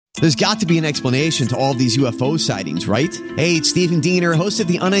There's got to be an explanation to all of these UFO sightings, right? Hey, it's Stephen Diener, host of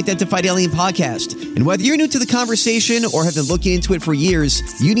the Unidentified Alien Podcast. And whether you're new to the conversation or have been looking into it for years,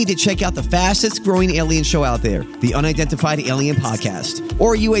 you need to check out the fastest growing alien show out there, the Unidentified Alien Podcast,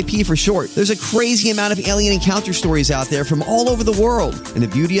 or UAP for short. There's a crazy amount of alien encounter stories out there from all over the world. And the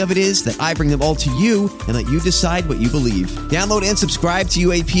beauty of it is that I bring them all to you and let you decide what you believe. Download and subscribe to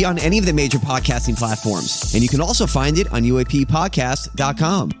UAP on any of the major podcasting platforms. And you can also find it on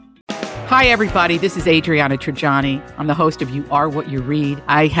UAPpodcast.com. Hi, everybody. This is Adriana Trajani. I'm the host of You Are What You Read.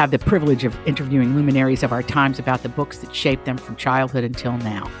 I have the privilege of interviewing luminaries of our times about the books that shaped them from childhood until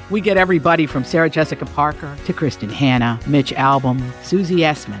now. We get everybody from Sarah Jessica Parker to Kristen Hanna, Mitch Albom, Susie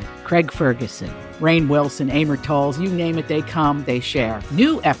Essman, Craig Ferguson, Rainn Wilson, Amor Tolls, you name it, they come, they share.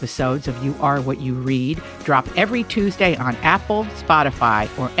 New episodes of You Are What You Read drop every Tuesday on Apple, Spotify,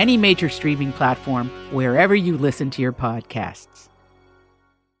 or any major streaming platform wherever you listen to your podcasts.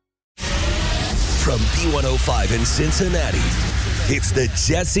 From B105 in Cincinnati, it's the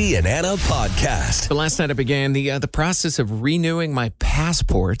Jesse and Anna podcast. So last night I began the process of renewing my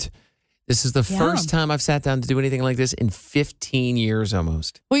passport. This is the first time I've sat down to do anything like this in 15 years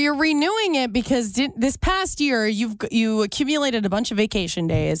almost. Well, you're renewing it because this past year you accumulated a bunch of vacation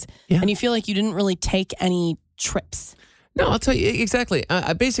days, and you feel like you didn't really take any trips. No, I'll tell you exactly.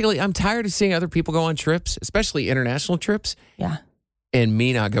 I'm tired of seeing other people go on trips, especially international trips. Yeah. And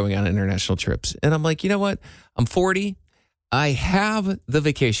me not going on international trips. And I'm like, you know what? I'm 40. I have the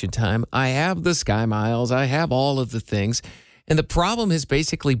vacation time. I have the Sky Miles. I have all of the things. And the problem has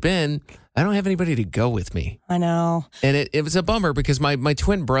basically been I don't have anybody to go with me. I know. And it was a bummer because my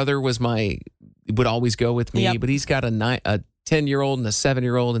twin brother would always go with me, but he's got a 10-year-old and a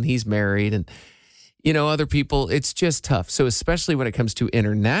 7-year-old, and he's married. And, other people, it's just tough. So especially when it comes to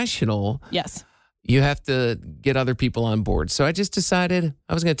international. Yes. You have to get other people on board. So I just decided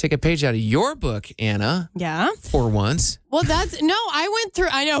I was going to take a page out of your book, Anna. Yeah. For once. Well,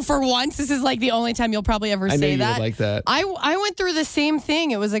 I know for once, this is like the only time you'll probably ever say that. I knew you would like that. I went through the same thing.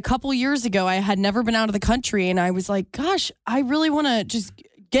 It was a couple years ago. I had never been out of the country, and I was like, gosh, I really want to just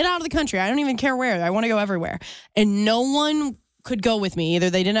get out of the country. I don't even care where. I want to go everywhere. And no one could go with me. Either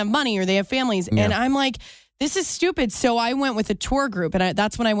they didn't have money or they have families. Yeah. And I'm like, this is stupid. So I went with a tour group, and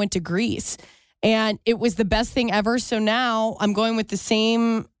that's when I went to Greece. And it was the best thing ever. So now I'm going with the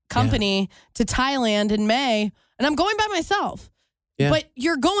same company to Thailand in May, and I'm going by myself. Yeah. But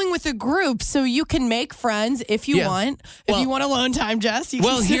you're going with a group, so you can make friends if you want. If you want alone time, Jess.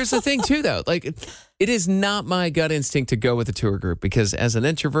 Here's the thing, too, though. Like, it is not my gut instinct to go with a tour group because as an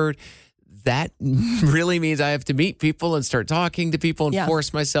introvert, that really means I have to meet people and start talking to people and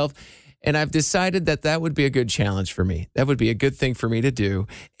force myself. And I've decided that would be a good challenge for me. That would be a good thing for me to do.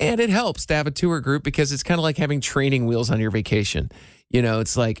 And it helps to have a tour group because it's kind of like having training wheels on your vacation.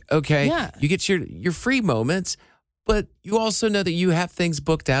 It's like, okay, you get your free moments, but you also know that you have things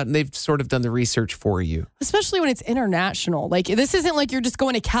booked out and they've sort of done the research for you. Especially when it's international. Like, this isn't like you're just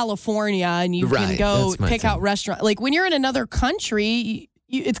going to California and you can go pick out restaurants. Like, when you're in another country,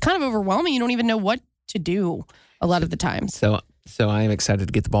 it's kind of overwhelming. You don't even know what to do a lot of the times. So I am excited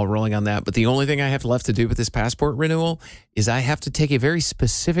to get the ball rolling on that. But the only thing I have left to do with this passport renewal is I have to take a very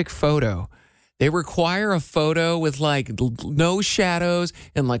specific photo. They require a photo with like no shadows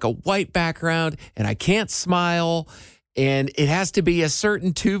and like a white background, and I can't smile. And it has to be a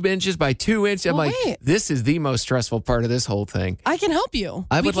certain 2 inches by 2 inches. This is the most stressful part of this whole thing. I can help you.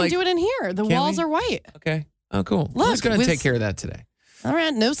 We can do it in here. The walls are white. Okay. Oh, cool. I'm just going to take care of that today. All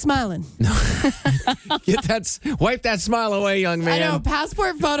right, no smiling. No. Wipe that smile away, young man. I know,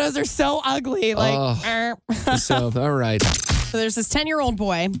 passport photos are so ugly. All right. So there's this 10-year-old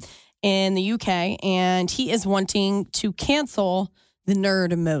boy in the UK, and he is wanting to cancel the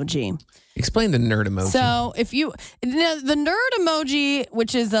nerd emoji. Explain the nerd emoji. So the nerd emoji,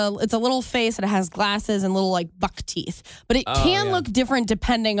 which is it's a little face and it has glasses and little like buck teeth, but it can look different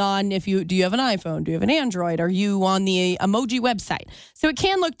depending on do you have an iPhone, do you have an Android, are you on the emoji website? So it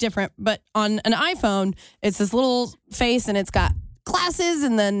can look different, but on an iPhone, it's this little face and it's got glasses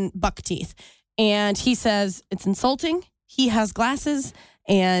and then buck teeth. And he says it's insulting. He has glasses.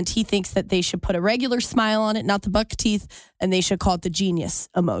 And he thinks that they should put a regular smile on it, not the buck teeth, and they should call it the genius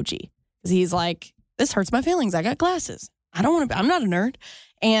emoji. Because he's like, this hurts my feelings. I got glasses. I'm not a nerd.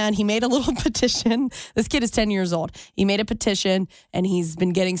 And he made a little petition. This kid is 10 years old. He made a petition, and he's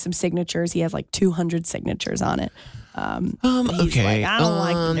been getting some signatures. He has like 200 signatures on it. Okay. I don't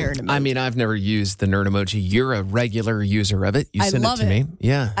like the nerd emoji. I mean, I've never used the nerd emoji. You're a regular user of it. You send it to me.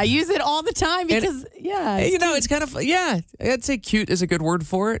 Yeah. I use it all the time because, it's kind of, I'd say cute is a good word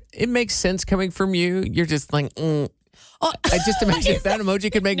for it. It makes sense coming from you. You're just like, I just imagine if that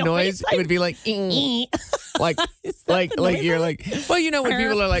emoji could make noise, it would be like, like you're like, well, you know, when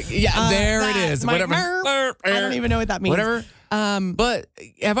people are like, there it is. Whatever. I don't even know what that means. Whatever. But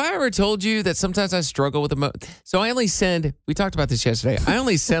have I ever told you that sometimes I struggle with emojis? So I only send, we talked about this yesterday, I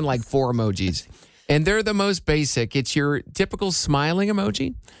only send like 4 emojis. And they're the most basic. It's your typical smiling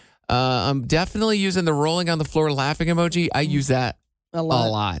emoji. I'm definitely using the rolling on the floor laughing emoji. I use that a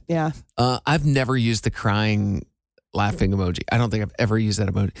lot. Yeah. I've never used the crying laughing emoji. I don't think I've ever used that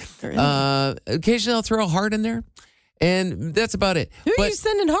emoji. Really? Occasionally I'll throw a heart in there. And that's about it. Who are you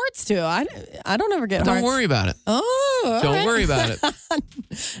sending hearts to? I don't ever get hearts. Don't worry about it. Oh, don't worry about it.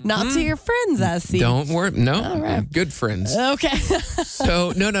 Not to your friends, I see. Don't worry. No, good friends. Okay.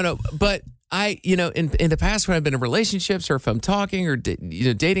 So, no. But I, in the past when I've been in relationships or if I'm talking or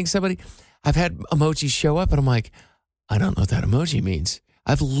dating somebody, I've had emojis show up and I'm like, I don't know what that emoji means.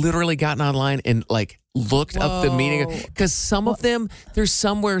 I've literally gotten online and like looked up the meaning because some of them, there's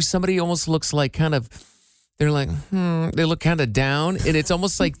some where somebody almost looks like kind of, they're like, they look kind of down, and it's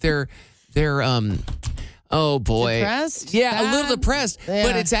almost like they're oh boy, depressed? Yeah, a little depressed,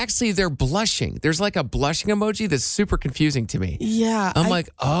 but it's actually they're blushing. There's like a blushing emoji that's super confusing to me. Yeah, I'm like,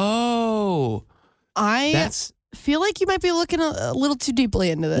 oh, I feel like you might be looking a little too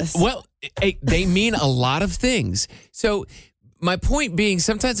deeply into this. Well, they mean a lot of things. So my point being,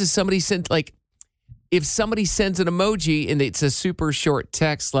 sometimes if somebody sends an emoji and it's a super short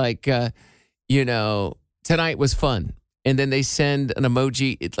text like, tonight was fun. And then they send an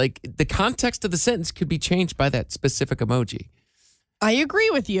emoji. It's like the context of the sentence could be changed by that specific emoji. I agree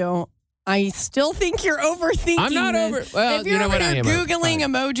with you. I still think you're overthinking I'm not this. Well, if you're Googling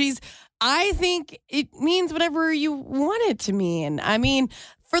fine. emojis, I think it means whatever you want it to mean. I mean,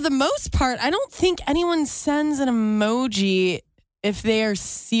 for the most part, I don't think anyone sends an emoji if they are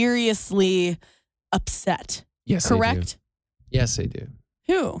seriously upset. Yes, correct? They do. Yes, they do.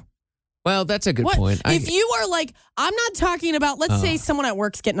 Who? Well, that's a good point. If you are like, I'm not talking about, let's say someone at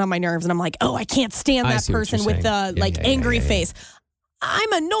work's getting on my nerves and I'm like, I can't stand that person with the angry face.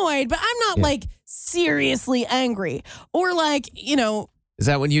 I'm annoyed, but I'm not like seriously angry. Or like, Is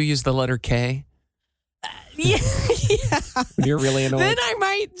that when you use the letter K? Yeah. When you're really annoyed? Then I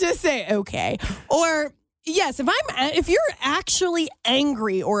might just say, okay. Or yes, if you're actually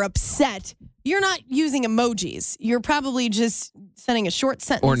angry or upset, you're not using emojis. You're probably just sending a short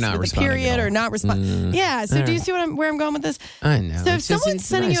sentence or not with a period or not responding. Yeah. So do you see where I'm going with this? I know. So if someone's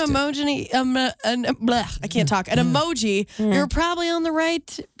sending you emoji, I can't talk, an emoji, you're probably on the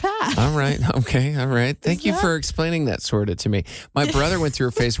right path. All right. Okay. All right. Thank you for explaining that sort of to me. My brother went through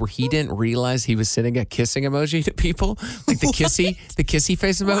a phase where he didn't realize he was sending a kissing emoji to people, like the kissy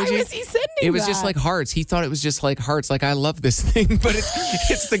face emoji. Why was he sending It was just like hearts. He thought it was just like hearts. Like, I love this thing, but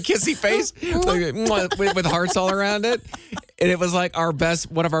it's the kissy face like, with hearts all around it. And it was like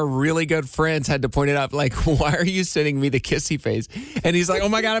one of our really good friends had to point it out, like, why are you sending me the kissy face? And he's like, oh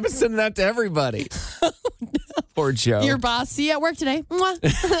my God, I've been sending that to everybody. Oh, no. Poor Joe. Your boss, see you at work today.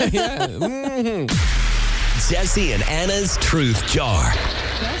 Yeah. Mm-hmm. Jesse and Anna's Truth Jar.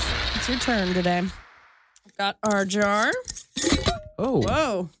 Yes, it's your turn today. Got our jar. Oh.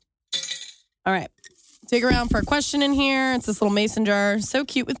 Whoa. All right. Dig around for a question in here. It's this little mason jar. So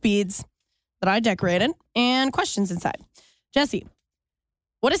cute with beads that I decorated and questions inside. Jesse,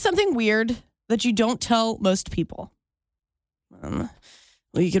 what is something weird that you don't tell most people? Well,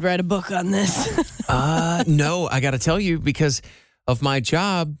 you could write a book on this. No, I got to tell you, because of my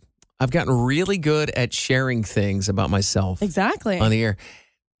job, I've gotten really good at sharing things about myself. Exactly. On the air.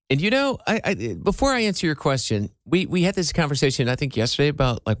 And I before I answer your question, we had this conversation, I think yesterday,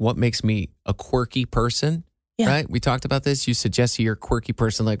 about like what makes me a quirky person. Yeah. Right? We talked about this. You suggest you're a quirky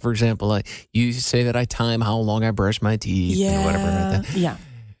person. Like, for example, like you say that I time how long I brush my teeth or whatever. Like that. Yeah.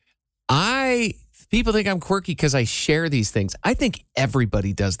 People think I'm quirky because I share these things. I think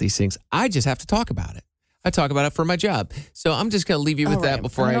everybody does these things. I just have to talk about it. I talk about it for my job. So I'm just going to leave you with that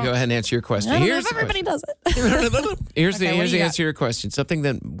before I go ahead and answer your question. I don't know if everybody does it. Here's the answer to your question. Something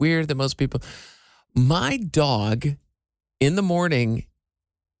that weird that most people. My dog in the morning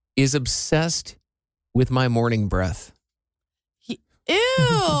is obsessed with my morning breath. Ew.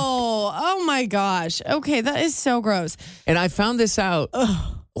 Oh my gosh. Okay, that is so gross. And I found this out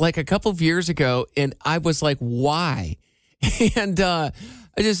like a couple of years ago, and I was like, why? And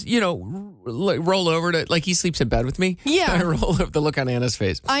I just, roll over to, like, he sleeps in bed with me. Yeah. I roll over, the look on Anna's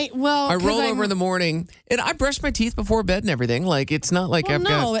face. I roll over in the morning, and I brush my teeth before bed and everything. Like, it's not like I've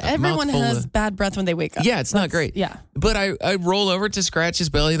got a everyone mouthful has of, bad breath when they wake up. Yeah, it's not great. Yeah. But I roll over to scratch his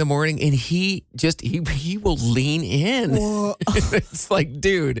belly in the morning, and he will lean in. It's like,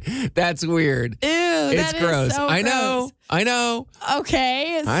 dude, that's weird. Ew, it's that gross. Is so I gross. know.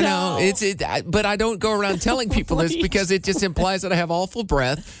 Okay, I know. But I don't go around telling people this because it just implies that I have awful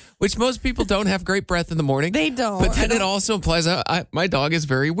breath, which most people don't have great breath in the morning. They don't. But then it also implies my dog is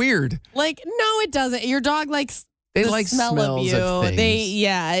very weird. Like, no, it doesn't. Your dog likes they the like smell smells of you. of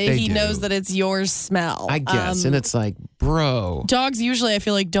things. He knows that it's your smell. I guess, and it's like, bro. Dogs usually, I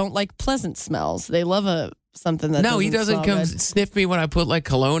feel like, don't like pleasant smells. They love something that. No, he doesn't come sniff me when I put like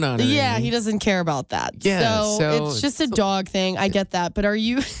cologne on. Yeah, he doesn't care about that. Yeah, so it's just a dog thing. I get that, but are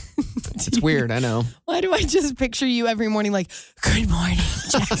you? It's weird. I know. Why do I just picture you every morning like, "Good morning,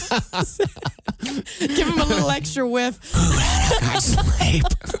 Jackson"? Give him a little extra whiff. I sleep.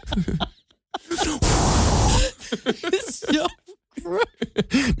 So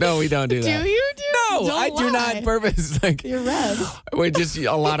no, we don't do that. Do you do? No, don't I lie. do not on purpose. Like, you're red. With just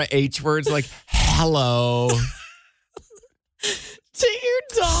a lot of H words like hello. To your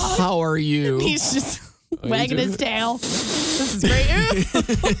dog. How are you? He's just wagging his tail. This is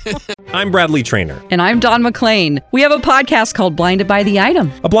great. I'm Bradley Trainer. And I'm Don McClain. We have a podcast called Blinded by the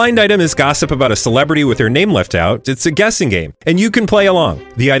Item. A blind item is gossip about a celebrity with their name left out. It's a guessing game, and you can play along.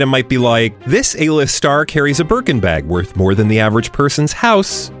 The item might be like, this A-list star carries a Birkin bag worth more than the average person's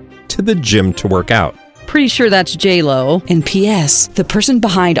house to the gym to work out. Pretty sure that's J-Lo. And P.S. the person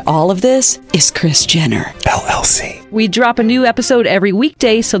behind all of this is Kris Jenner, LLC. We drop a new episode every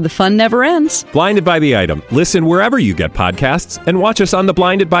weekday so the fun never ends. Blinded by the Item. Listen wherever you get podcasts and watch us on the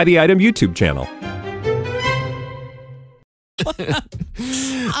Blinded by the Item YouTube channel.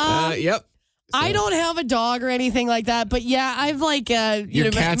 Yep. I don't have a dog or anything like that, but yeah, I've like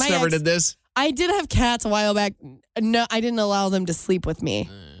your cats never did this? I did have cats a while back. No, I didn't allow them to sleep with me.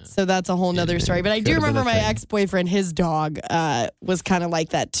 So that's a whole nother story. But I do remember my ex-boyfriend, his dog was kind of like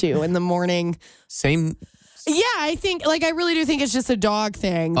that too. In the morning. Same. Yeah, I think, I really do think it's just a dog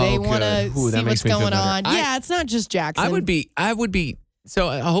thing. They want to see what's going on. Yeah, it's not just Jackson. I would be. So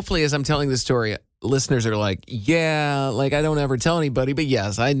hopefully as I'm telling this story, listeners are like, yeah, like I don't ever tell anybody. But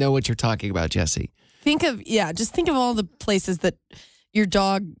yes, I know what you're talking about, Jesse. Just think of all the places that your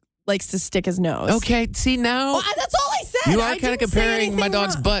dog likes to stick his nose. Okay, see now. Well, that's all I said. You are kind of comparing my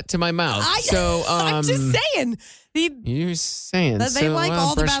dog's butt to my mouth. I'm just saying. You're saying that they like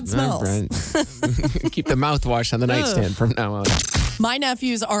all the bad smells. Keep the mouthwash on the nightstand from now on. My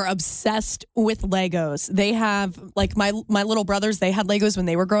nephews are obsessed with Legos. They have, my little brothers, they had Legos when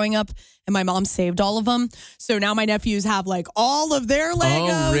they were growing up, and my mom saved all of them. So now my nephews have, all of their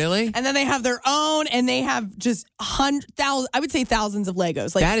Legos. Oh, really? And then they have their own, and they have just thousands of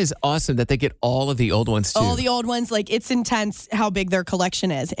Legos. That is awesome that they get all of the old ones, too. All the old ones. It's intense how big their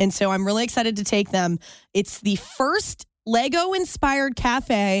collection is. And so I'm really excited to take them. It's the first Lego-inspired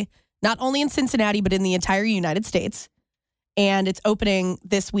cafe, not only in Cincinnati, but in the entire United States. And it's opening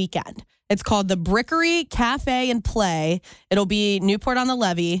this weekend. It's called the Brickery Cafe and Play. It'll be Newport on the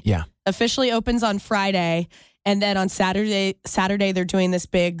Levee. Yeah. Officially opens on Friday. And then on Saturday they're doing this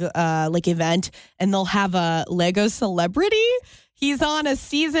big event, and they'll have a Lego celebrity. He's on a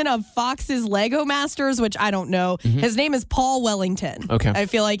season of Fox's Lego Masters, which I don't know. Mm-hmm. His name is Paul Wellington. Okay. I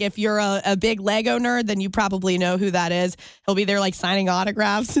feel like if you're a big Lego nerd, then you probably know who that is. He'll be there signing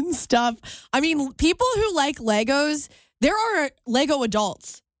autographs and stuff. I mean, people who like Legos, there are Lego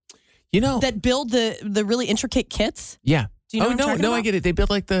adults, that build the really intricate kits. Yeah. Do you know what I'm talking about? I get it. They build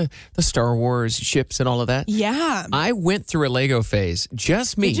the Star Wars ships and all of that. Yeah. I went through a Lego phase.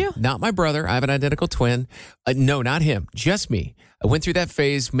 Just me. Did you? Not my brother. I have an identical twin. No, not him. Just me. I went through that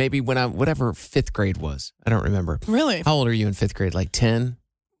phase maybe when whatever 5th grade was. I don't remember. Really? How old are you in 5th grade? 10?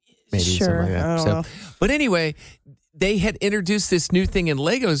 Maybe sure. Something like that. I don't know. But anyway, they had introduced this new thing in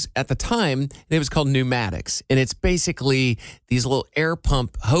Legos at the time, and it was called pneumatics. And it's basically these little air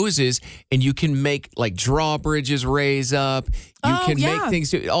pump hoses, and you can make drawbridges raise up. You can make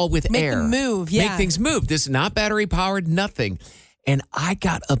things all with air. Make them move, yeah. Make things move. This is not battery powered, nothing. And I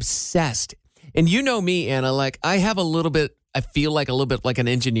got obsessed. And you know me, Anna, I have I feel like a little bit like an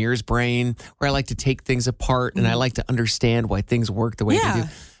engineer's brain where I like to take things apart and I like to understand why things work the way they do.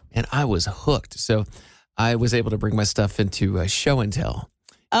 And I was hooked. So I was able to bring my stuff into show and tell.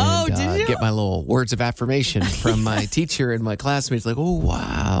 Oh, and, did you? Get my little words of affirmation from my teacher and my classmates. Oh,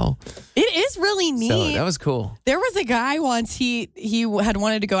 wow. It is really neat. So that was cool. There was a guy once, he had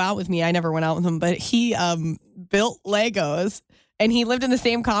wanted to go out with me. I never went out with him, but he built Legos. and he lived in the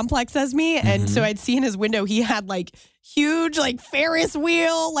same complex as me. And so I'd see in his window, he had like huge, like Ferris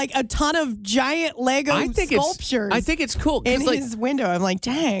wheel, like a ton of giant Lego sculptures. I think it's cool. In his window. I'm like,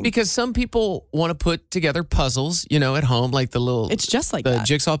 dang. Because some people want to put together puzzles, at home, like the little. It's just like the that.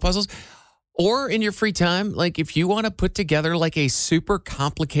 Jigsaw puzzles. Or in your free time, like if you want to put together like a super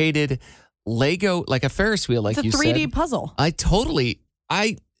complicated Lego, like a Ferris wheel, like it's a 3D puzzle. I don't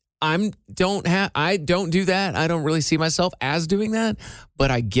do that. I don't really see myself as doing that, but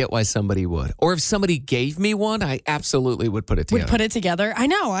I get why somebody would. Or if somebody gave me one, I absolutely would put it together. I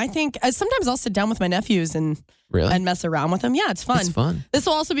know. I think sometimes I'll sit down with my nephews and mess around with them. Yeah, it's fun. It's fun. This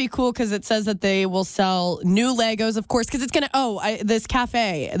will also be cool because it says that they will sell new Legos, of course, because it's going to, this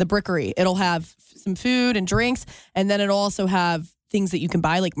cafe, the Brickery, it'll have some food and drinks, and then it'll also have things that you can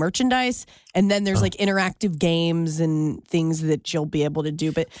buy, like merchandise, and then there's like interactive games and things that you'll be able to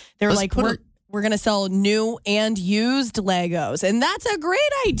do. But they're we're going to sell new and used Legos, and that's a great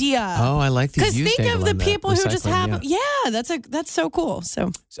idea. Oh, I like the used. Because think of the people who just have, yeah, that's so cool.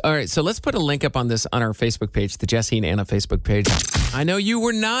 So, all right, so let's put a link up on this on our Facebook page, the Jesse and Anna Facebook page. I know you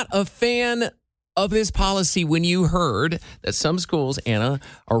were not a fan of this policy when you heard that some schools, Anna,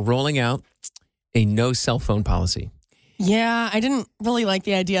 are rolling out a no cell phone policy. Yeah, I didn't really like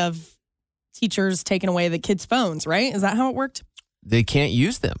the idea of teachers taking away the kids' phones, right? Is that how it worked? They can't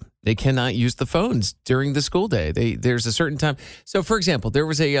use them. They cannot use the phones during the school day. There's a certain time. So, for example,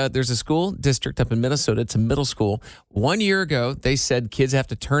 there's a school district up in Minnesota. It's a middle school. 1 year ago, they said kids have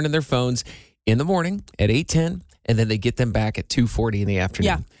to turn in their phones in the morning at 8:10, and then they get them back at 2:40 in the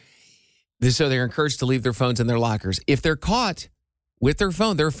afternoon. Yeah. So they're encouraged to leave their phones in their lockers. If they're caught with their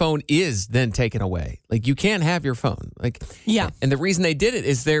phone is then taken away. Like, you can't have your phone. Like, yeah. And the reason they did it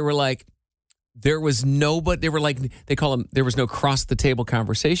is they were like, there was nobody, they call them, there was no cross the table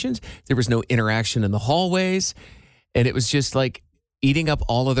conversations. There was no interaction in the hallways. And it was just like eating up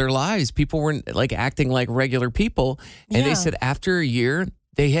all of their lives. People weren't like acting like regular people. And they said after a year,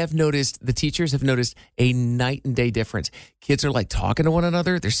 the teachers have noticed a night and day difference. Kids are like talking to one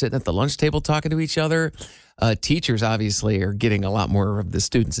another. They're sitting at the lunch table talking to each other. Teachers obviously are getting a lot more of the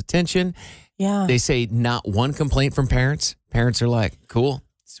students' attention. Yeah. They say not one complaint from parents. Parents are like, cool,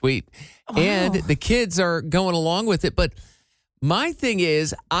 sweet. Oh. And the kids are going along with it. But my thing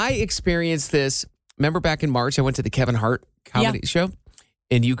is, I experienced this. Remember back in March, I went to the Kevin Hart comedy show?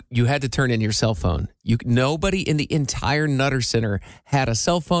 And you had to turn in your cell phone. Nobody in the entire Nutter Center had a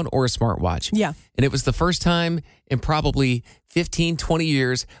cell phone or a smartwatch. Yeah. And it was the first time in probably 15, 20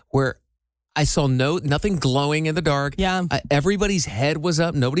 years where I saw nothing glowing in the dark. Yeah. Everybody's head was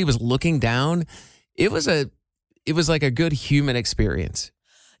up. Nobody was looking down. It was like a good human experience.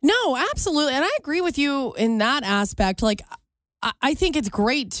 No, absolutely. And I agree with you in that aspect. Like, I think it's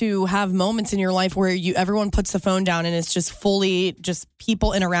great to have moments in your life where everyone puts the phone down and it's just fully just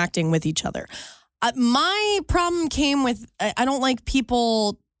people interacting with each other. My problem came with, I don't like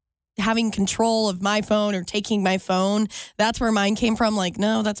people having control of my phone or taking my phone. That's where mine came from. Like,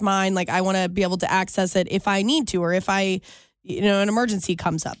 no, that's mine. Like, I want to be able to access it if I need to, or if an emergency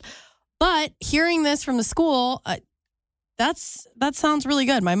comes up. But hearing this from the school, that sounds really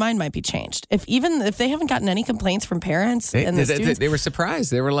good. My mind might be changed. If they haven't gotten any complaints from parents and the students, they were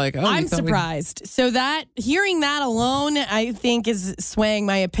surprised. They were like, "Oh, I'm surprised." So hearing that alone, I think is swaying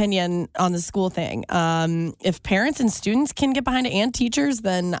my opinion on the school thing. If parents and students can get behind it and teachers,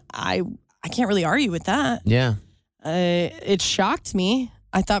 then I can't really argue with that. Yeah, it shocked me.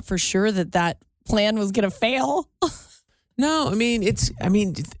 I thought for sure that plan was going to fail. No,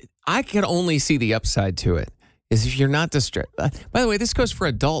 I can only see the upside to it. Is if you're not distracted. By the way, this goes for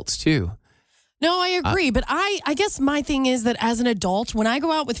adults too. No, I agree. But I guess my thing is that as an adult, when I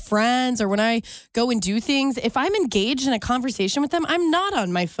go out with friends or when I go and do things, if I'm engaged in a conversation with them, I'm not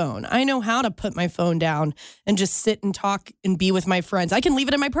on my phone. I know how to put my phone down and just sit and talk and be with my friends. I can leave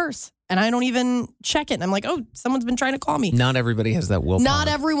it in my purse and I don't even check it. And I'm like, oh, someone's been trying to call me. Not everybody has that willpower. Not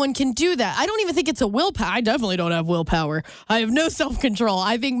everyone can do that. I don't even think it's a willpower. I definitely don't have willpower. I have no self-control.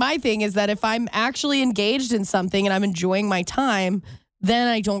 I think my thing is that if I'm actually engaged in something and I'm enjoying my time, then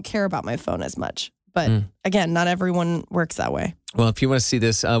I don't care about my phone as much. But again, not everyone works that way. Well, if you want to see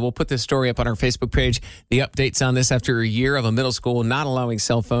this, we'll put this story up on our Facebook page. The updates on this after a year of a middle school not allowing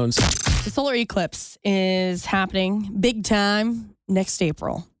cell phones. The solar eclipse is happening big time next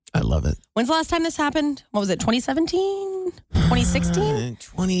April. I love it. When's the last time this happened? What was it, 2017? 2016?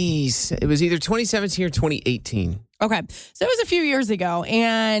 It was either 2017 or 2018. Okay. So it was a few years ago,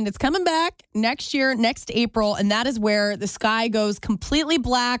 and it's coming back next year, next April, and that is where the sky goes completely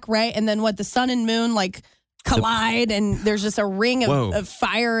black, right? And then the sun and moon collide, and there's just a ring of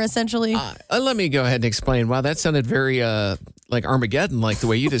fire, essentially. Let me go ahead and explain. Wow, that sounded very like Armageddon, like the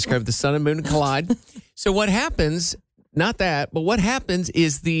way you described the sun and moon collide. So what happens, not that, but what happens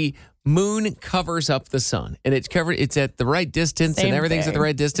is the moon covers up the sun, and it's at the right distance, and everything's at the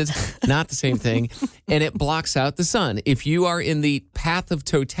right distance. Not the same thing. And it blocks out the sun. If you are in the path of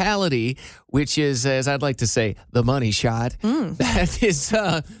totality, which is, as I'd like to say, the money shot, that's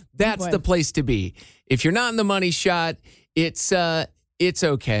the place to be. If you're not in the money shot, it's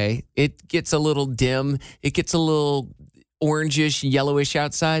okay. It gets a little dim. It gets a little orangish, yellowish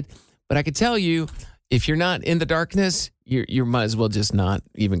outside. But I can tell you, if you're not in the darkness, you might as well just not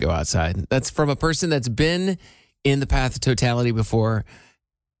even go outside. That's from a person that's been in the path of totality before.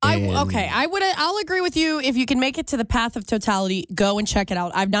 I'll agree with you. If you can make it to the path of totality, go and check it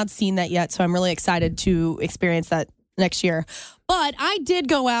out. I've not seen that yet, so I'm really excited to experience that next year. But I did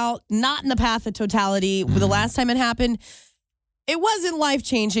go out, not in the path of totality. The last time it happened, it wasn't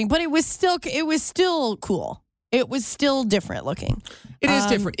life-changing, but it was still cool. It was still different looking. It is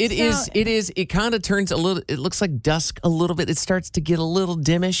different. It is. It kind of turns a little, it looks like dusk a little bit. It starts to get a little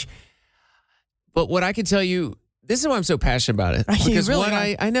dimmish. But what I can tell you, this is why I'm so passionate about it. Because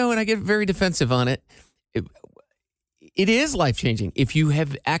I know, and I get very defensive on it. It is life-changing if you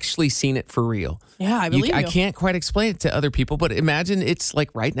have actually seen it for real. Yeah, I believe you. I can't quite explain it to other people, but imagine it's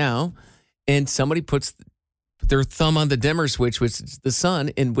like right now, and somebody puts their thumb on the dimmer switch, which is the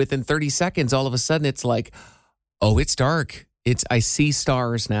sun, and within 30 seconds, all of a sudden, it's like, oh, it's dark. I see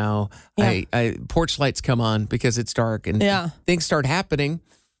stars now. Yeah. Porch lights come on because it's dark, and things start happening.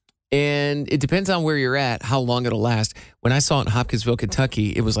 And it depends on where you're at, how long it'll last. When I saw it in Hopkinsville,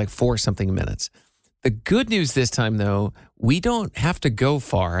 Kentucky, it was like 4-something minutes. The good news this time, though, we don't have to go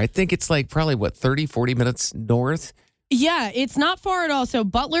far. I think it's like probably, 30, 40 minutes north? Yeah, it's not far at all. So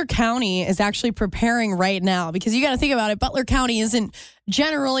Butler County is actually preparing right now, because you got to think about it. Butler County isn't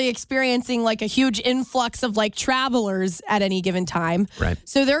generally experiencing like a huge influx of like travelers at any given time. Right.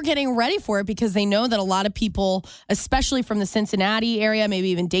 So they're getting ready for it because they know that a lot of people, especially from the Cincinnati area, maybe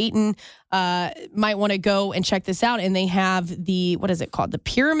even Dayton, might want to go and check this out. And they have the, what is it called? The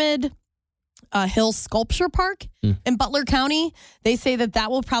Pyramid Hill Sculpture Park in Butler County. They say that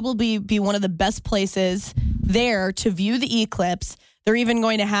will probably be one of the best places there to view the eclipse. They're even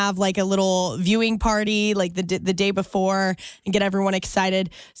going to have like a little viewing party like the day before and get everyone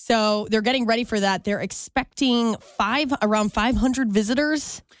excited. So they're getting ready for that. They're expecting around 500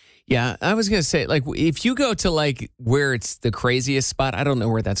 visitors. Yeah, I was going to say, like, if you go to like where it's the craziest spot, I don't know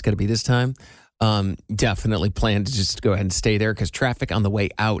where that's going to be this time. Definitely plan to just go ahead and stay there, because traffic on the way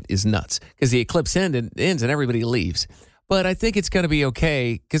out is nuts, because the eclipse ends and everybody leaves. But I think it's going to be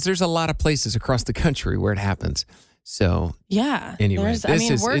okay, because there's a lot of places across the country where it happens. So yeah. Anyway,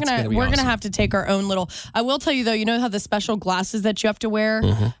 we're gonna have to take our own little. I will tell you though, you know how the special glasses that you have to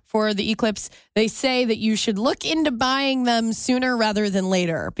wear for the eclipse? They say that you should look into buying them sooner rather than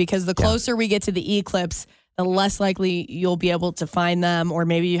later, because the closer we get to the eclipse, the less likely you'll be able to find them, or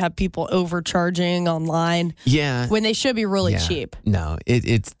maybe you have people overcharging online. Yeah, when they should be really cheap. No,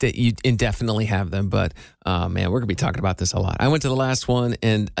 it's that you indefinitely have them. But man, we're gonna be talking about this a lot. I went to the last one,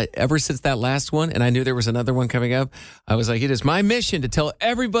 and ever since that last one, and I knew there was another one coming up, I was like, it is my mission to tell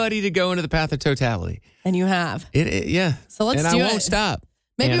everybody to go into the path of totality. And you have. Yeah. So let's do it. And I won't stop.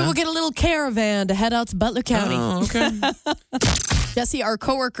 Maybe we'll get a little caravan to head out to Butler County. Oh, okay. Jesse, our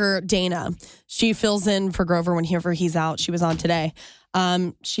coworker, Dana, she fills in for Grover whenever he's out. She was on today.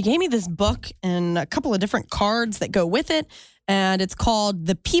 She gave me this book and a couple of different cards that go with it, and it's called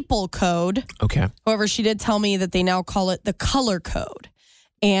The People Code. Okay. However, she did tell me that they now call it the Color Code.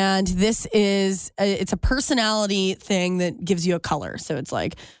 And this is, it's a personality thing that gives you a color. So it's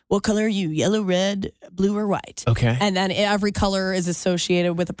like, what color are you? Yellow, red, blue, or white? Okay. And then every color is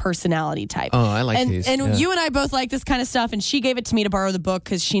associated with a personality type. Oh, I like these. And you and I both like this kind of stuff. And she gave it to me to borrow the book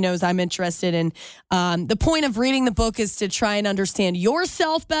because she knows I'm interested. And the point of reading the book is to try and understand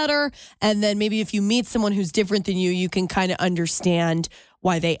yourself better. And then maybe if you meet someone who's different than you, you can kind of understand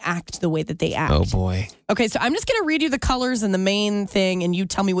why they act the way that they act. Oh, boy. Okay, so I'm just going to read you the colors and the main thing, and you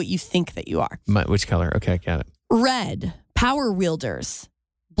tell me what you think that you are. Which color? Okay, got it. Red, power wielders.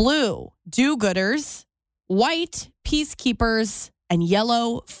 Blue, do-gooders. White, peacekeepers. And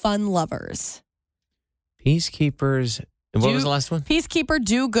yellow, fun lovers. Peacekeepers. And what was the last one? Peacekeeper,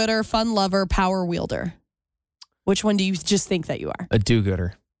 do-gooder, fun lover, power wielder. Which one do you just think that you are? A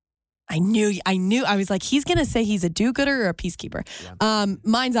do-gooder. I knew. I was like, he's going to say he's a do-gooder or a peacekeeper. Yeah.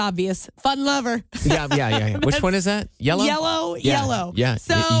 Mine's obvious. Fun lover. Yeah. Which one is that? Yellow? Yellow. Yeah.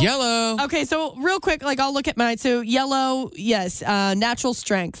 So, yellow. Okay, so real quick, like I'll look at mine. So yellow, yes. Natural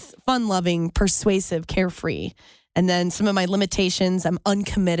strength, fun-loving, persuasive, carefree. And then some of my limitations, I'm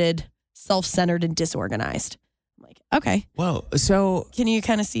uncommitted, self-centered, and disorganized. I'm like, Okay. Whoa. So can you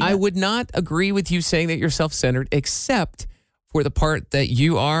kind of see that? I would not agree with you saying that you're self-centered, except for the part that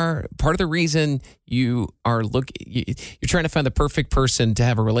you are part of the reason you are you're trying to find the perfect person to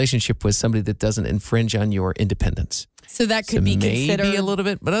have a relationship with, somebody that doesn't infringe on your independence. So that could be considered maybe a little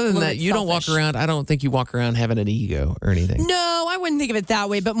bit, but other than that, you don't walk around. I don't think you walk around having an ego or anything. No, I wouldn't think of it that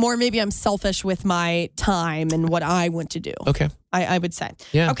way, but more maybe I'm selfish with my time and what I want to do. Okay. I would say.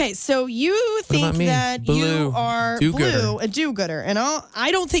 Yeah. Okay, so you think that you are blue, a do-gooder, and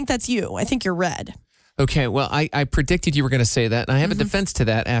I don't think that's you. I think you're red. Okay, well, I predicted you were going to say that, and I have a defense to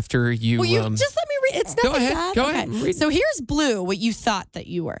that after you... Well, you just let me read. It's not bad. Go ahead. Read. So here's blue, what you thought that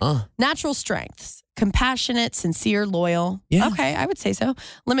you were. Natural strengths, compassionate, sincere, loyal. Yeah. Okay, I would say so.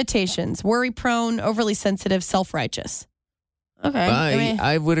 Limitations, worry-prone, overly sensitive, self-righteous. Okay.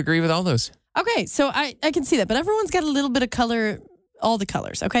 I would agree with all those. Okay, so I can see that, but everyone's got a little bit of color, all the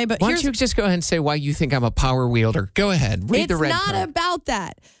colors, okay? But why don't you just go ahead and say why you think I'm a power wielder? Go ahead. Read the red It's not card. about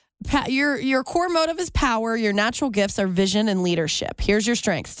that. Your core motive is power. Your natural gifts are vision and leadership. Here's your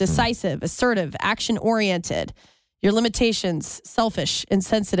strengths: decisive, assertive, action-oriented. Your limitations: selfish,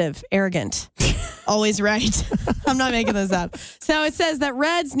 insensitive, arrogant. Always right. I'm not making this up. So it says that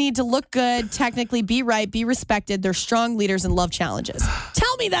reds need to look good, technically be right, be respected. They're strong leaders and love challenges.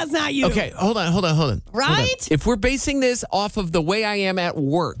 Tell me that's not you. Okay, hold on. Right? Hold on. If we're basing this off of the way I am at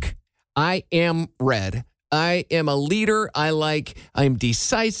work, I am red. I am a leader. I'm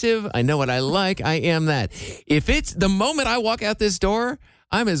decisive. I know what I like. I am that. If it's the moment I walk out this door,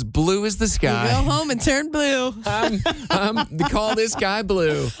 I'm as blue as the sky. You go home and turn blue. Call this guy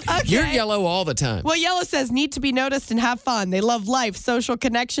blue. Okay. You're yellow all the time. Well, yellow says need to be noticed and have fun. They love life, social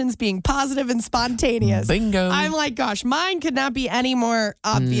connections, being positive and spontaneous. Bingo. I'm like, gosh, mine could not be any more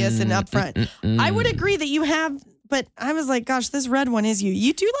obvious and upfront. I would agree that you have, but I was like, gosh, this red one is you.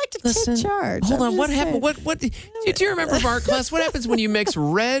 You do like to take charge. Hold on. What happened? What do you remember, Mark class? What happens when you mix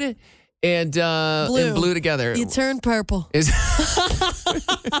red and blue together? You turn purple.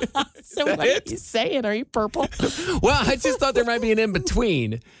 So what are you saying? Are you purple? Well, I just thought there might be an in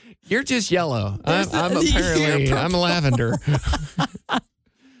between. You're just yellow. I'm lavender.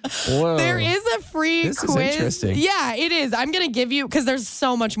 Whoa. There is a free quiz. This is interesting. Yeah, it is. I'm going to give you, because there's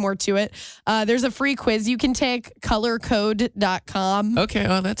so much more to it. There's a free quiz you can take, colorcode.com. Okay,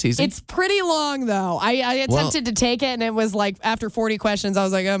 well, that's easy. It's pretty long, though. I attempted to take it, and it was like, after 40 questions, I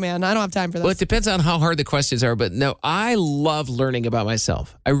was like, oh, man, I don't have time for this. Well, it depends on how hard the questions are, but no, I love learning about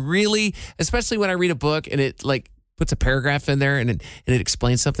myself. I really, especially when I read a book and it like puts a paragraph in there and it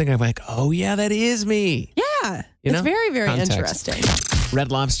explains something, I'm like, oh, yeah, that is me. Yeah, it's very, very interesting. Red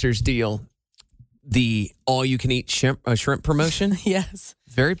Lobster's deal, the all-you-can-eat shrimp promotion. Yes.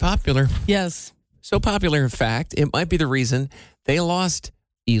 Very popular. Yes. So popular, in fact, it might be the reason they lost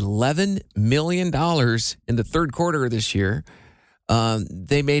 $11 million in the third quarter of this year.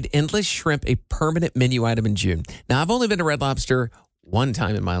 They made endless shrimp a permanent menu item in June. Now, I've only been to Red Lobster one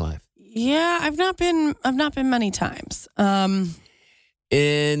time in my life. Yeah, I've not been many times. And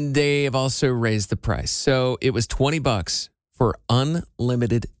they have also raised the price. So it was $20 for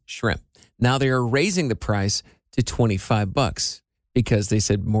unlimited shrimp. Now they are raising the price to $25 because they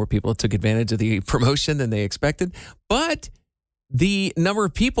said more people took advantage of the promotion than they expected. But the number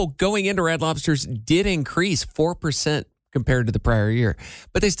of people going into Red Lobsters did increase 4% compared to the prior year.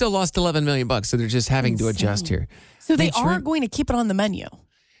 But they still lost $11 million, so they're just having to adjust here. So they are going to keep it on the menu.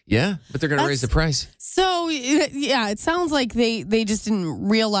 Yeah, but they're going to raise the price. So, yeah, it sounds like they just didn't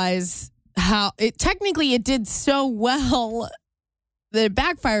realize how it did so well that it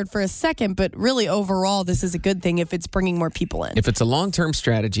backfired for a second, but really overall, this is a good thing if it's bringing more people in. If it's a long-term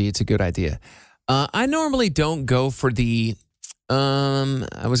strategy, it's a good idea. I normally don't go for the,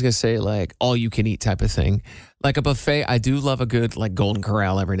 I was going to say like all-you-can-eat type of thing. Like a buffet, I do love a good like Golden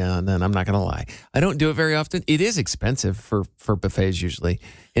Corral every now and then. I'm not going to lie. I don't do it very often. It is expensive for buffets usually.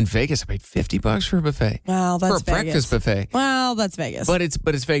 In Vegas, I paid $50 for a buffet. Wow, that's for a breakfast buffet. Well, that's Vegas. But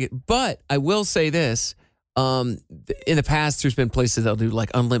it's Vegas. But I will say this. In the past, there's been places that'll do like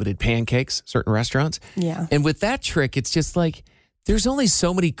unlimited pancakes, certain restaurants. Yeah. And with that trick, it's just like there's only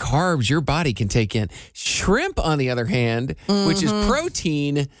so many carbs your body can take in. Shrimp, on the other hand, which is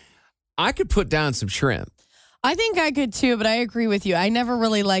protein, I could put down some shrimp. I think I could too, but I agree with you. I never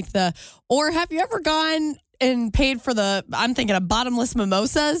really liked or have you ever gone and paid for I'm thinking of bottomless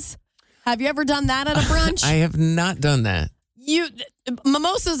mimosas? Have you ever done that at a brunch? I have not done that.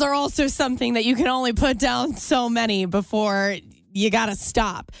 Mimosas are also something that you can only put down so many before you got to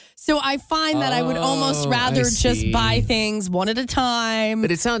stop. So I find that I would almost rather just buy things one at a time.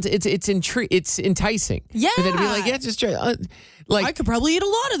 But it sounds it's enticing. Yeah. And then to be like, yeah, just try. I could probably eat a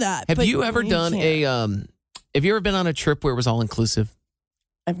lot of that. Have you ever done Have you ever been on a trip where it was all inclusive?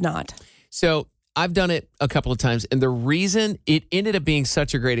 I've not. So I've done it a couple of times, and the reason it ended up being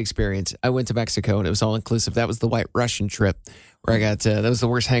such a great experience, I went to Mexico, and it was all inclusive. That was the White Russian trip where I got that was the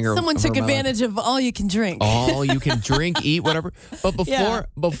worst hangover. Someone took advantage of all you can drink. All you can drink, eat, whatever. But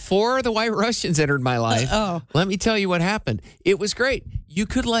before the White Russians entered my life, let me tell you what happened. It was great. You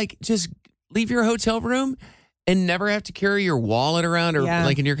could just leave your hotel room and never have to carry your wallet around or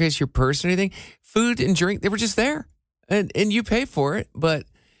like in your case, your purse or anything. Food and drink, they were just there. And you pay for it. But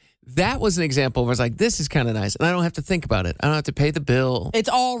that was an example where I was like, this is kind of nice. And I don't have to think about it. I don't have to pay the bill. It's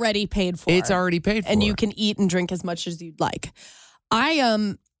already paid for. It's already paid for. And you can eat and drink as much as you'd like.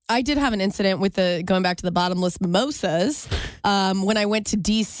 I did have an incident with going back to the bottomless mimosas when I went to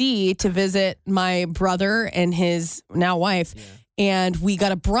D.C. to visit my brother and his now wife. Yeah. And we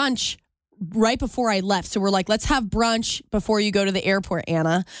got a brunch right before I left. So we're like, let's have brunch before you go to the airport,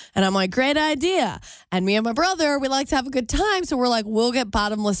 Anna. And I'm like, great idea. And me and my brother, we like to have a good time. So we're like, we'll get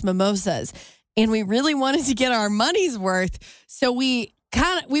bottomless mimosas. And we really wanted to get our money's worth. So we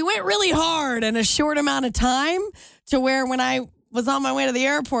went really hard in a short amount of time to where when I was on my way to the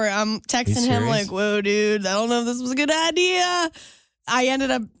airport, I'm texting him like, whoa, dude, I don't know if this was a good idea.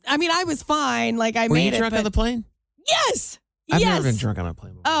 I was fine. Like I Were made you drunk on the plane? Yes. I've never been drunk on a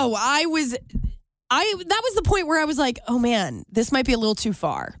plane before. Oh, that was the point where I was like, oh man, this might be a little too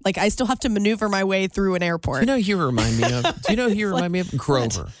far. Like I still have to maneuver my way through an airport. Do you know who you remind me of?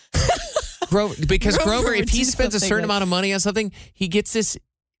 Grover. Because Grover, if he spends a certain amount of money on something, he gets this.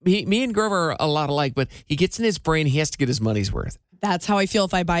 Me and Grover are a lot alike, but he gets in his brain, he has to get his money's worth. That's how I feel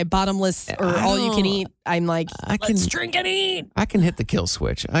if I buy bottomless or all you can eat. I'm like, let's drink and eat. I can hit the kill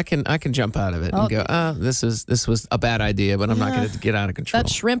switch. I can jump out of it and go, this was a bad idea, but I'm not going to get out of control.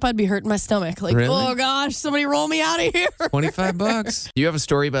 That shrimp, I'd be hurting my stomach. Like, really? Oh gosh, somebody roll me out of here. $25. Do you have a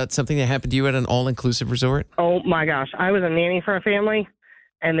story about something that happened to you at an all-inclusive resort? Oh my gosh. I was a nanny for a family,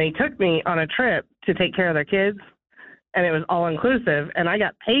 and they took me on a trip to take care of their kids, and it was all-inclusive, and I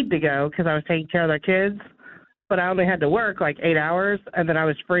got paid to go because I was taking care of their kids. But I only had to work like 8 hours, and then I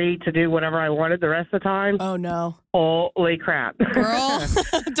was free to do whatever I wanted the rest of the time. Oh, no. Holy crap. Girl,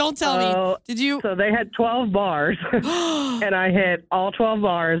 don't tell me. Did you? So they had 12 bars, and I hit all 12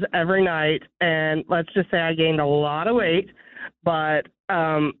 bars every night, and let's just say I gained a lot of weight, but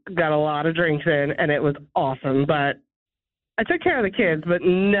got a lot of drinks in, and it was awesome. But I took care of the kids, but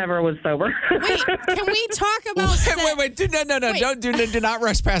never was sober. Wait, can we talk about Wait. Do not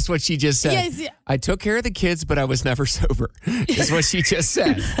rush past what she just said. Yes. I took care of the kids, but I was never sober, is what she just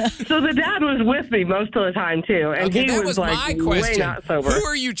said. So the dad was with me most of the time, too. And okay, he that was like my question. Way not sober. Who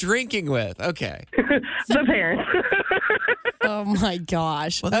are you drinking with? Okay. The parents. Oh, my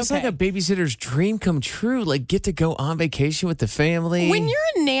gosh. Well, that's like a babysitter's dream come true. Like, get to go on vacation with the family. When you're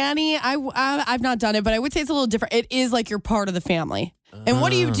a nanny, I've not done it, but I would say it's a little different. It is like you're part of the family. And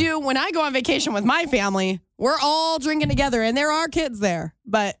what do you do when I go on vacation with my family? We're all drinking together, and there are kids there,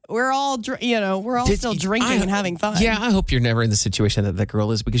 but we're all, still drinking and having fun. Yeah, I hope you're never in the situation that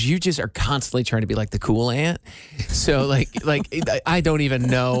girl is, because you just are constantly trying to be like the cool aunt. So, like I don't even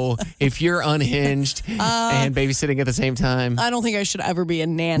know if you're unhinged and babysitting at the same time. I don't think I should ever be a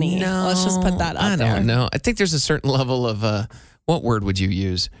nanny. No, let's just put that out there. I don't know. I think there's a certain level of what word would you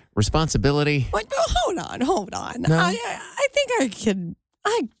use? Responsibility? What? Hold on. No? I think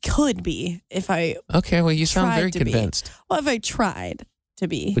I could be if I. Okay, well, you sound very convinced. Well, if I tried to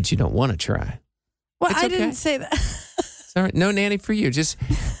be. But you don't want to try. Well, I didn't say that. Sorry, no nanny for you. Just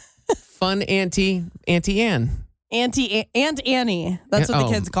fun Auntie Ann. Aunt Annie. That's what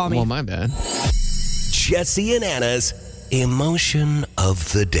the kids call me. Well, my bad. Jesse and Anna's emotion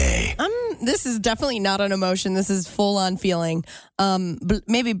of the day. This is definitely not an emotion. This is full on feeling.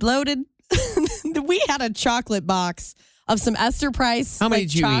 Maybe bloated. We had a chocolate box of some Esther Price. How many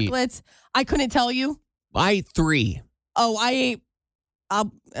did you chocolates. Eat? I couldn't tell you. I ate 3. Oh, I ate.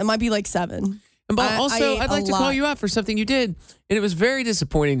 It might be like 7. But also, I'd like to call you out for something you did, and it was very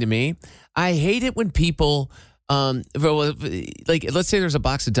disappointing to me. I hate it when people. Like, let's say there's a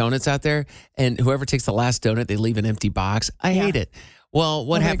box of donuts out there, and whoever takes the last donut, they leave an empty box. I hate it. Well,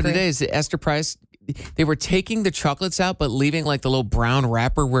 what happened today is that Esther Price, they were taking the chocolates out, but leaving like the little brown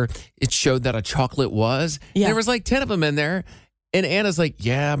wrapper where it showed that a chocolate was. Yeah. There was like 10 of them in there. And Anna's like,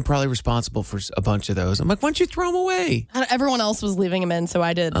 yeah, I'm probably responsible for a bunch of those. I'm like, why don't you throw them away? Everyone else was leaving them in, so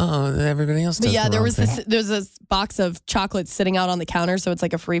I did. Oh, everybody else does. But yeah, there's this box of chocolates sitting out on the counter, so it's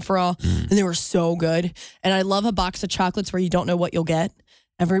like a free-for-all. And they were so good. And I love a box of chocolates where you don't know what you'll get.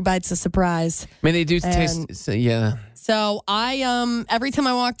 Every bite's a surprise. I mean, they do taste, yeah. So I, every time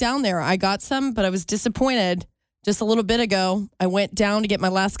I walked down there, I got some, but I was disappointed just a little bit ago, I went down to get my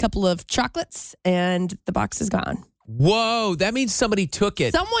last couple of chocolates, and the box is gone. Whoa, that means somebody took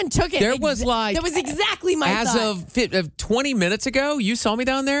it. Someone took it. There was like... That was exactly my thought. As of 20 minutes ago, you saw me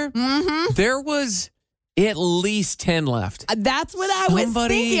down there? Mm-hmm. There was at least 10 left. That's what I was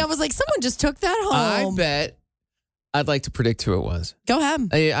thinking. I was like, someone just took that home. I bet... I'd like to predict who it was. Go ahead.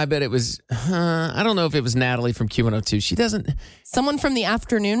 I bet it was... I don't know if it was Natalie from Q102. She doesn't... Someone from the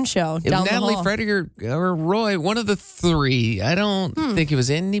afternoon show down the Natalie, hall. Freddie, or Roy, one of the three. I don't think it was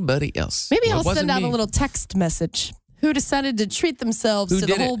anybody else. Maybe I'll send out a little text message. Who decided to treat themselves to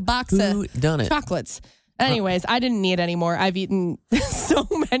the whole box of chocolates? Anyways, I didn't need any more. I've eaten so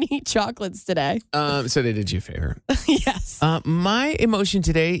many chocolates today. So they did you a favor. Yes. My emotion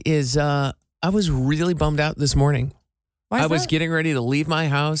today is I was really bummed out this morning. Why is I was that? getting ready to leave my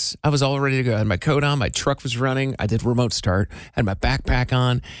house. I was all ready to go. I had my coat on. My truck was running. I did remote start. Had my backpack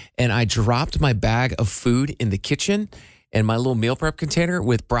on. And I dropped my bag of food in the kitchen and my little meal prep container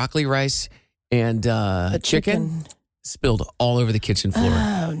with broccoli, rice, and chicken spilled all over the kitchen floor.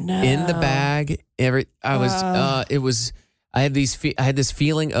 Oh, no. In the bag. I had this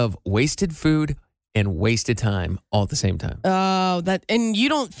feeling of wasted food and wasted time all at the same time. Oh, and you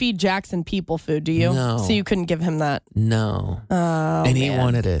don't feed Jackson people food, do you? No. So you couldn't give him that? No. Oh, and he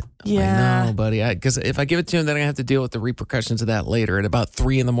wanted it. I'm yeah. like, no, buddy. Because if I give it to him, then I have to deal with the repercussions of that later at about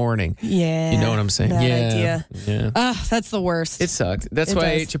 3 a.m. Yeah. You know what I'm saying? Bad yeah. idea. Yeah. That's the worst. It sucked. That's why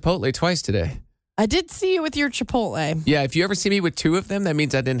I ate Chipotle twice today. I did see you with your Chipotle. Yeah. If you ever see me with 2 of them, that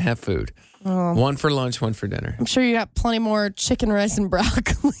means I didn't have food. Oh. 1 for lunch, 1 for dinner. I'm sure you got plenty more chicken, rice, and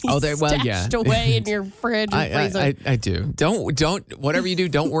broccoli stashed away in your fridge and freezer. I do. Don't. Whatever you do,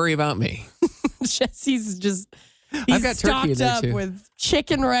 don't worry about me. Jesse's just. I've got turkey in there stocked too. up with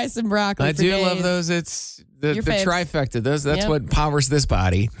chicken, rice, and broccoli. I for do days. love those. It's the faves. trifecta. That's what powers this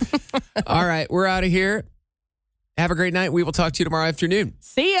body. All right, we're out of here. Have a great night. We will talk to you tomorrow afternoon.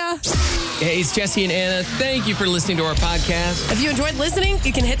 See ya. Hey, it's Jesse and Anna. Thank you for listening to our podcast. If you enjoyed listening,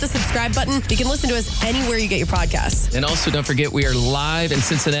 you can hit the subscribe button. You can listen to us anywhere you get your podcasts. And also, don't forget, we are live in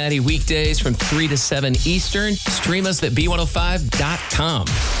Cincinnati weekdays from 3 to 7 Eastern. Stream us at B105.com.